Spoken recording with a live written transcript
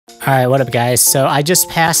Alright, what up guys? So I just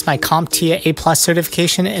passed my Comptia A+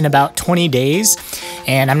 certification in about 20 days,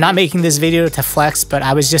 and I'm not making this video to flex, but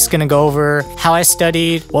I was just gonna go over how I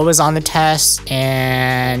studied, what was on the test,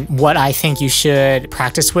 and what I think you should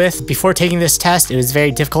practice with. Before taking this test, it was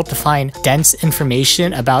very difficult to find dense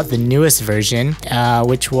information about the newest version,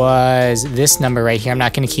 which was this number right here. I'm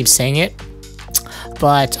not gonna keep saying it,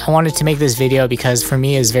 but I wanted to make this video because for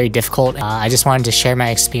me it was very difficult. I just wanted to share my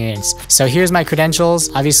experience. So here's my credentials.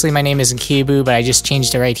 Obviously my name isn't Kiabu, but I just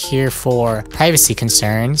changed it right here for privacy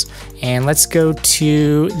concerns. And let's go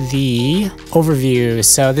to the overview.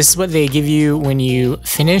 So this is what they give you when you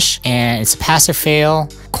finish, and it's a pass or fail.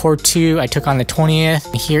 Core 2 I took on the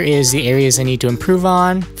 20th. Here is the areas I need to improve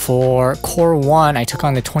on. For Core 1 I took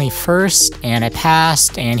on the 21st and I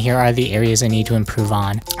passed, and here are the areas I need to improve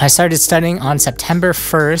on. I started studying on September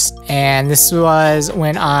 1st, and this was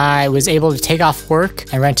when I was able to take off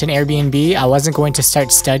work and rent an Airbnb. I wasn't going to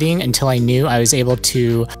start studying until I knew I was able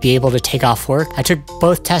to take off work. I took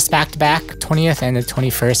both tests back to back, 20th and the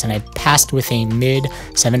 21st, and I passed with a mid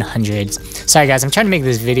 700s. Sorry guys, I'm trying to make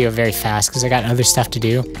this video very fast because I got other stuff to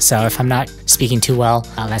do. So if I'm not speaking too well,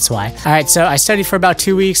 that's why. Alright, so I studied for about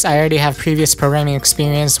 2 weeks. I already have previous programming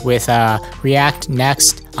experience with React,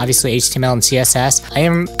 Next, obviously HTML and CSS. I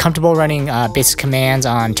am comfortable running basic commands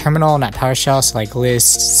on terminal, not PowerShell, so like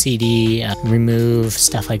list, cd, remove,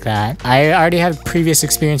 stuff like that. I already have previous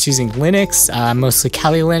experience using Linux, mostly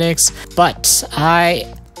Kali Linux, but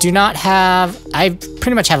I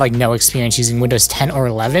pretty much have like no experience using Windows 10 or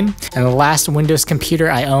 11, and the last Windows computer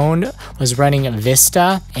I owned was running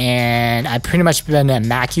Vista, and I've pretty much been a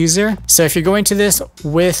Mac user. So if you're going to this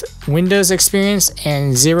with Windows experience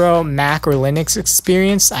and zero Mac or Linux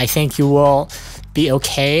experience, I think you will be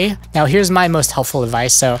okay. Now here's my most helpful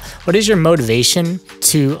advice. So what is your motivation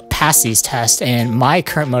to pass these tests? And my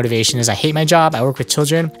current motivation is I hate my job, I work with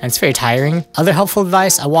children, and it's very tiring. Other helpful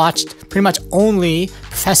advice, I watched pretty much only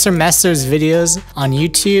Professor Messer's videos on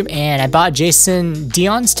YouTube, and I bought Jason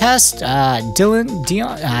Dion's test, I don't know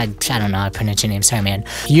how to pronounce your name, sorry man.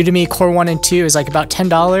 Udemy Core 1 and 2 is like about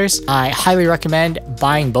 $10. I highly recommend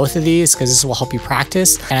buying both of these because this will help you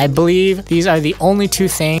practice, and I believe these are the only two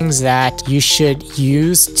things that you should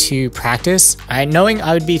use to practice. Alright, knowing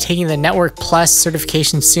I would be taking the Network Plus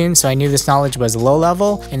certification soon, so I knew this knowledge was low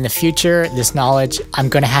level. In the future, this knowledge I'm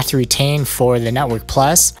going to have to retain for the Network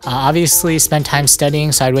Plus. Obviously spend time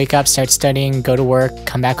studying, so I'd wake up, start studying, go to work,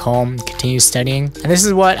 come back home, continue studying. And this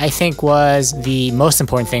is what I think was the most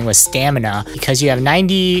important thing, was stamina, because you have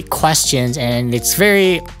 90 questions and it's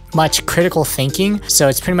very much critical thinking, so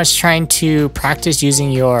it's pretty much trying to practice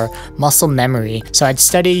using your muscle memory. So I'd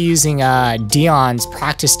study using Dion's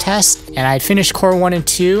practice test, and I finished Core 1 and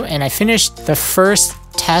 2, and I finished the first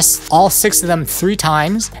test, all 6 of them 3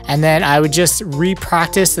 times, and then I would just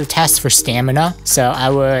re-practice the test for stamina. So I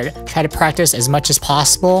would try to practice as much as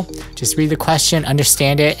possible, just read the question,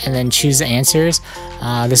 understand it, and then choose the answers.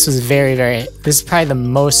 This is probably the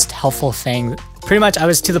most helpful thing. Pretty much I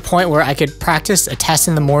was to the point where I could practice a test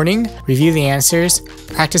in the morning, review the answers,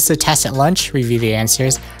 practice the test at lunch, review the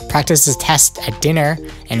answers, practice the test at dinner,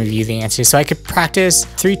 and review the answers. So I could practice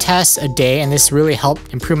 3 tests a day, and this really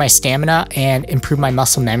helped improve my stamina and improve my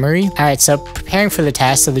muscle memory. Alright, so preparing for the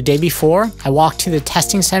test, so the day before, I walked to the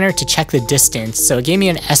testing center to check the distance. So it gave me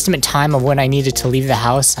an estimate time of when I needed to leave the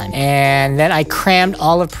house, and then I crammed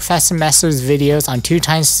all of Professor Messer's videos on 2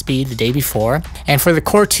 times speed the day before. And for the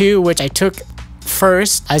Core 2, which I took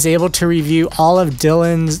first, I was able to review all of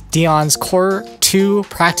Dion's Core 2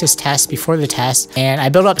 practice tests before the test, and I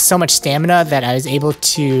built up so much stamina that I was able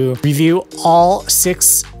to review all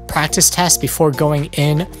 6 practice tests before going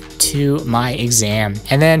in to my exam.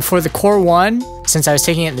 And then for the Core 1, since I was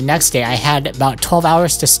taking it the next day, I had about 12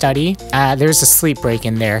 hours to study. There's a sleep break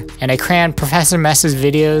in there, and I crammed Professor Messer's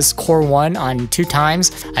videos Core 1 on 2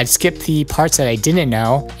 times. I'd skip the parts that I didn't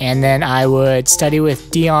know, and then I would study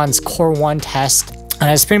with Dion's Core 1 test. And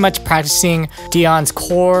I was pretty much practicing Dion's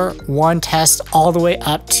Core 1 test all the way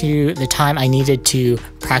up to the time I needed to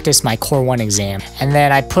practice my Core 1 exam. And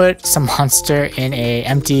then I put some Monster in a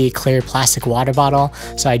empty clear plastic water bottle,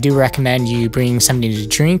 so I do recommend you bring something to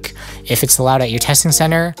drink if it's allowed at your testing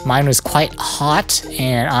center. Mine was quite hot,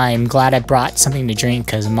 and I'm glad I brought something to drink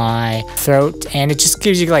because my throat, and it just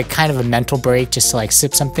gives you like kind of a mental break just to like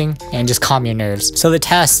sip something and just calm your nerves. So the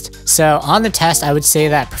test. So on the test, I would say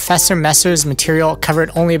that Professor Messer's material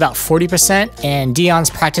covered only about 40%, and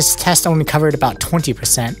Dion's practice test only covered about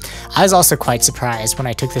 20%. I was also quite surprised when I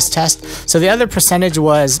I took this test. So the other percentage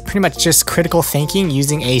was pretty much just critical thinking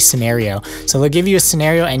using a scenario. So they'll give you a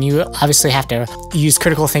scenario and you obviously have to use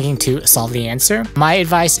critical thinking to solve the answer. My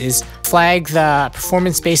advice is flag the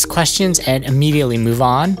performance-based questions and immediately move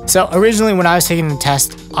on. So originally when I was taking the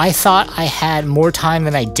test, I thought I had more time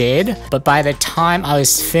than I did, but by the time I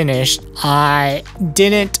was finished, I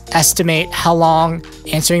didn't estimate how long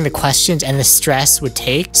answering the questions and the stress would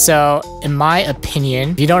take. So in my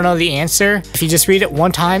opinion, if you don't know the answer, if you just read it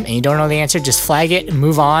one time and you don't know the answer, just flag it and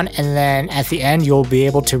move on. And then at the end, you'll be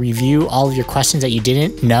able to review all of your questions that you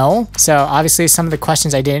didn't know. So obviously some of the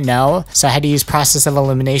questions I didn't know, so I had to use process of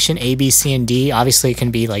elimination, A, B, C, and D. Obviously it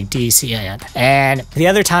can be like D, C, and the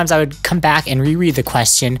other times I would come back and reread the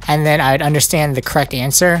question and then I would understand the correct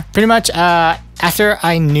answer. Pretty much, after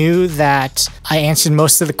I knew that I answered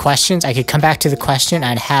most of the questions, I could come back to the question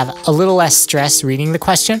and have a little less stress reading the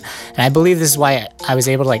question. And I believe this is why I was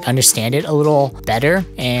able to like understand it a little better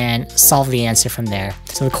and solve the answer from there.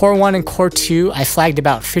 So the core 1 and core 2, I flagged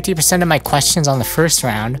about 50% of my questions on the first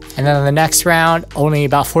round. And then on the next round, only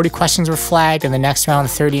about 40 questions were flagged, and the next round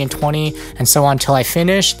 30 and 20, and so on until I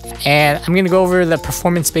finished. And I'm gonna go over the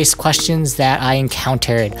performance-based questions that I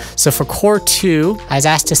encountered. So for core 2, I was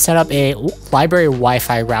asked to set up a library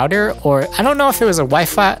Wi-Fi router, or I don't know if it was a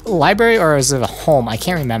Wi-Fi library or was it a home, I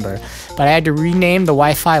can't remember, but I had to rename the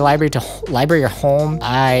Wi-Fi library to library or home.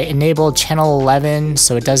 I enabled channel 11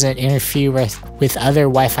 so it doesn't interfere with other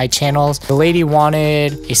Wi-Fi channels. The lady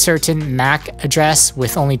wanted a certain MAC address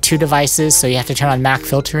with only 2 devices, so you have to turn on MAC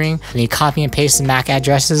filtering and you copy and paste the MAC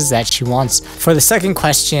addresses that she wants. For the second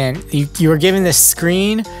question, you were given this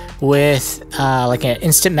screen with like an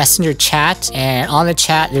instant messenger chat, and on the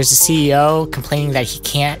chat there's a CEO complaining that he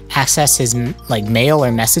can't access his like mail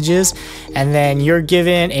or messages, and then you're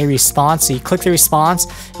given a response. So you click the response,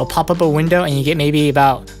 it'll pop up a window and you get maybe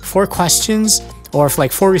about 4 questions or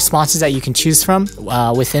like 4 responses that you can choose from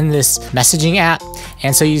within this messaging app.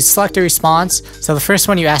 And so you select a response. So the first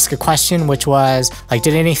one, you ask a question, which was like,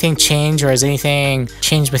 did anything change, or has anything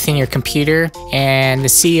changed within your computer? And the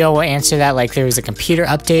CEO will answer that like there was a computer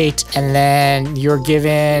update, and then you're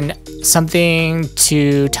given something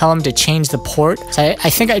to tell them to change the port. So I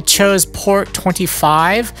think I chose port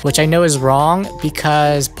 25, which I know is wrong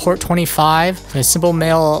because port 25, the simple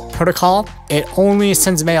mail protocol, it only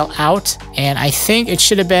sends mail out, and I think it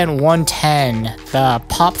should have been 110, the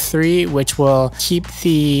POP3, which will keep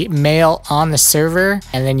the mail on the server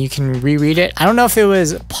and then you can reread it. I don't know if it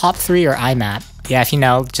was POP3 or IMAP. Yeah, if you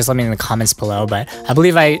know, just let me know in the comments below, but I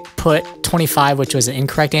believe I put 25, which was an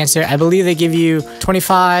incorrect answer. I believe they give you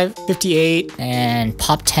 25, 58, and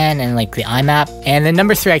POP 10, and like the IMAP. And then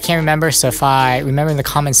number 3, I can't remember, so if I remember in the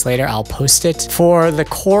comments later, I'll post it. For the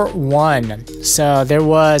core 1, so there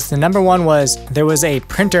was, the number 1 was, there was a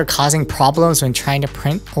printer causing problems when trying to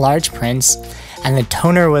print large prints, and the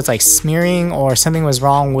toner was like smearing or something was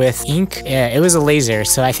wrong with ink. Yeah, it was a laser,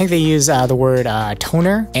 so I think they use the word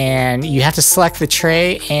toner, and you have to select the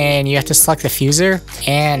tray and you have to select the fuser.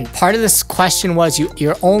 And part of this question was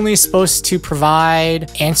you're only supposed to provide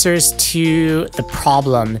answers to the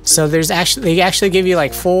problem. So they actually give you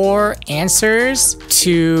like 4 answers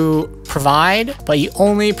to provide, but you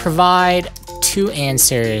only provide 2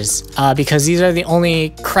 answers because these are the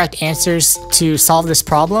only correct answers to solve this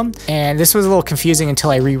problem. And this was a little confusing until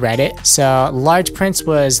I reread it. So large prints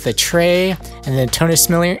was the tray, and then toner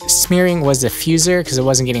smearing was the fuser because it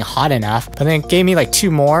wasn't getting hot enough. But then it gave me like 2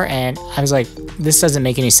 more, and I was like, this doesn't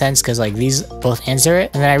make any sense because like these both answer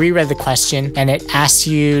it. And then I reread the question and it asked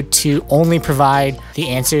you to only provide the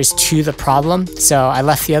answers to the problem. So I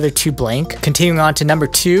left the other 2 blank. Continuing on to number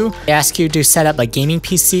 2, they ask you to set up a gaming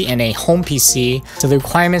PC and a home PC. So the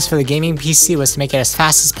requirements for the gaming PC was to make it as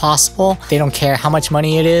fast as possible. They don't care how much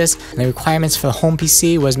money it is. And the requirements for the home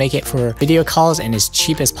PC was make it for video calls and as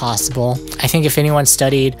cheap as possible. I think if anyone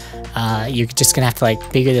studied, you're just gonna have to like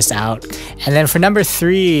figure this out. And then for number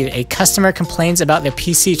 3, a customer complains about their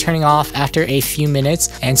PC turning off after a few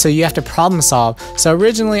minutes, and so you have to problem solve. So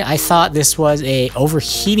originally I thought this was a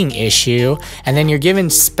overheating issue, and then you're given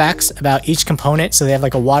specs about each component. So they have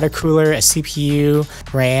like a water cooler, a CPU,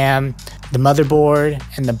 RAM, the motherboard,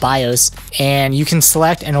 and the BIOS, and you can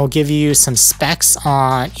select and it'll give you some specs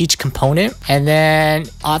on each component. And then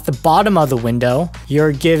at the bottom of the window,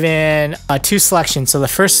 you're given 2 selections. So the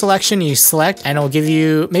first selection you select and it'll give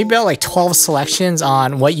you maybe about like 12 selections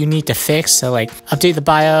on what you need to fix. So like update the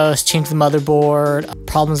BIOS, change the motherboard,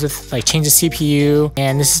 problems with like change the CPU,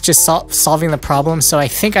 and this is just solving the problem. So I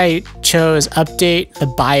think I chose update the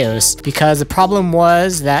BIOS because the problem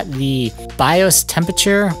was that the BIOS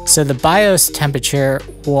temperature, so the BIOS temperature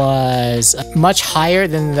was much higher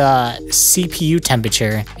than the CPU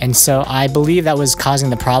temperature, and so I believe that was causing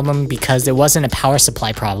the problem because it wasn't a power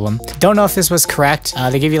supply problem. Don't know if this was correct.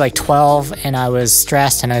 They gave you like 12 and I was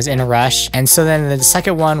stressed and I was in a rush. And so then the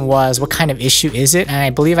second one was what kind of issue is it? And I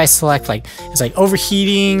believe I select like, it's like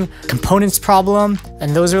overheating, components problem,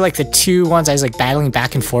 and those are like the two ones I was like battling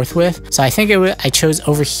back and forth with. So I think I chose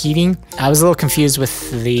overheating. I was a little confused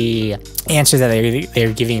with the answer that they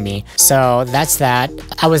were giving me. So that's that.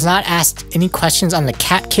 I was not asked any questions on the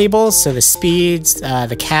CAT cables, so the speeds,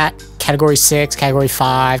 the CAT, category 6, category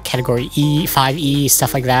 5, category E, 5E,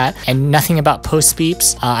 stuff like that, and nothing about post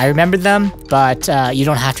beeps. I remembered them, but you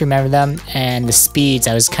don't have to remember them. And the speeds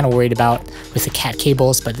I was kind of worried about with the CAT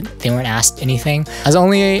cables, but they weren't asked anything. I was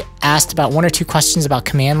only asked about 1 or 2 questions about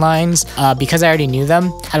command lines because I already knew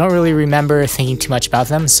them. I don't really remember thinking too much about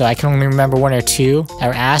them, so I can only remember 1 or 2 that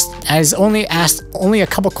were asked. I was only asked a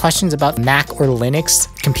couple questions about Mac or Linux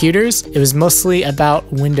computers. It was mostly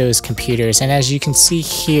about Windows computers, and as you can see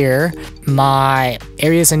here, my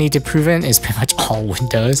areas I need to prove in is pretty much all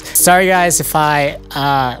Windows. Sorry guys if I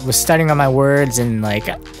was stuttering on my words, and like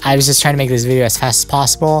I was just trying to make this video as fast as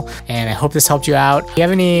possible, and I hope this helped you out. If you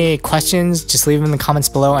have any questions, just leave them in the comments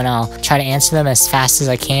below and I'll try to answer them as fast as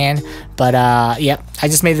I can. But yeah, I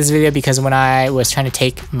just made this video because when I was trying to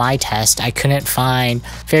take my test, I couldn't find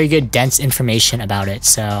very good dense information about it.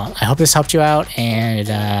 So I hope this helped you out, and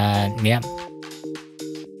yeah.